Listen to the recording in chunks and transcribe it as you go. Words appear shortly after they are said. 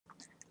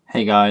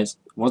Hey guys,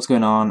 what's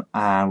going on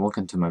and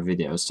welcome to my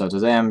video. So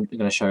today I'm going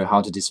to show you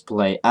how to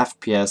display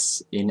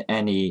FPS in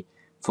any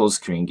full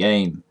screen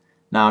game.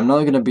 Now I'm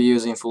not going to be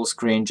using full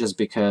screen just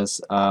because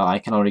I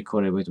cannot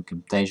record it with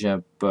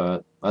Camtasia,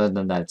 but other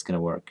than that it's going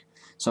to work.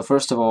 So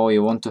first of all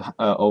you want to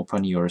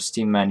open your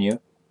Steam menu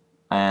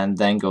and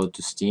then go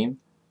to Steam,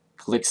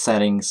 click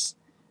settings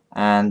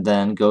and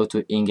then go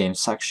to in-game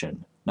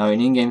section. Now in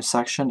in-game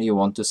section you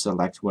want to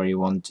select where you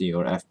want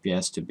your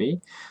FPS to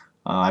be.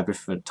 I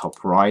prefer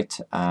top right,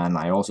 and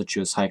I also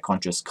choose high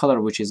contrast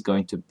color, which is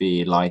going to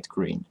be light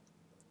green,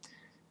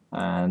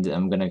 and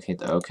I'm gonna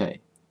hit OK.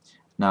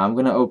 Now I'm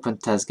gonna open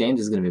test game.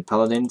 This is gonna be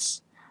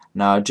Paladins.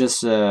 Now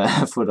just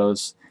for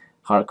those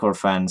hardcore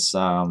fans,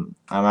 I'm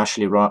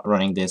actually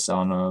running this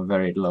on a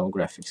very low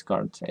graphics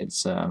card.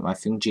 It's I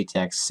think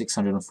GTX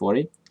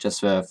 640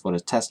 just for the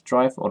test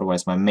drive.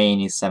 Otherwise my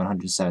main is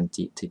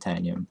 770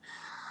 titanium,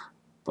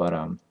 but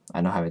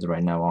I don't have it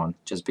right now on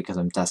just because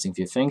I'm testing a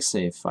few things,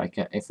 if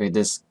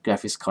this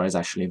graphics card is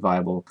actually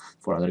viable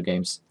for other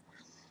games.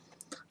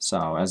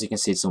 So as you can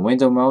see, it's in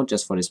window mode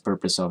just for this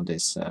purpose of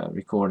this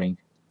recording.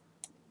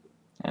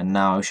 And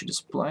now I should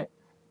display.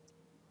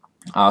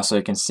 So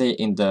you can see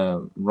in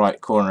the right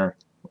corner,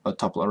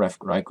 top left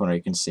right corner,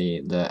 you can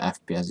see the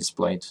FPS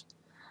displayed.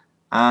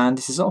 And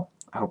this is all.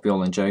 I hope you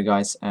all enjoy,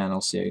 guys, and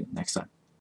I'll see you next time.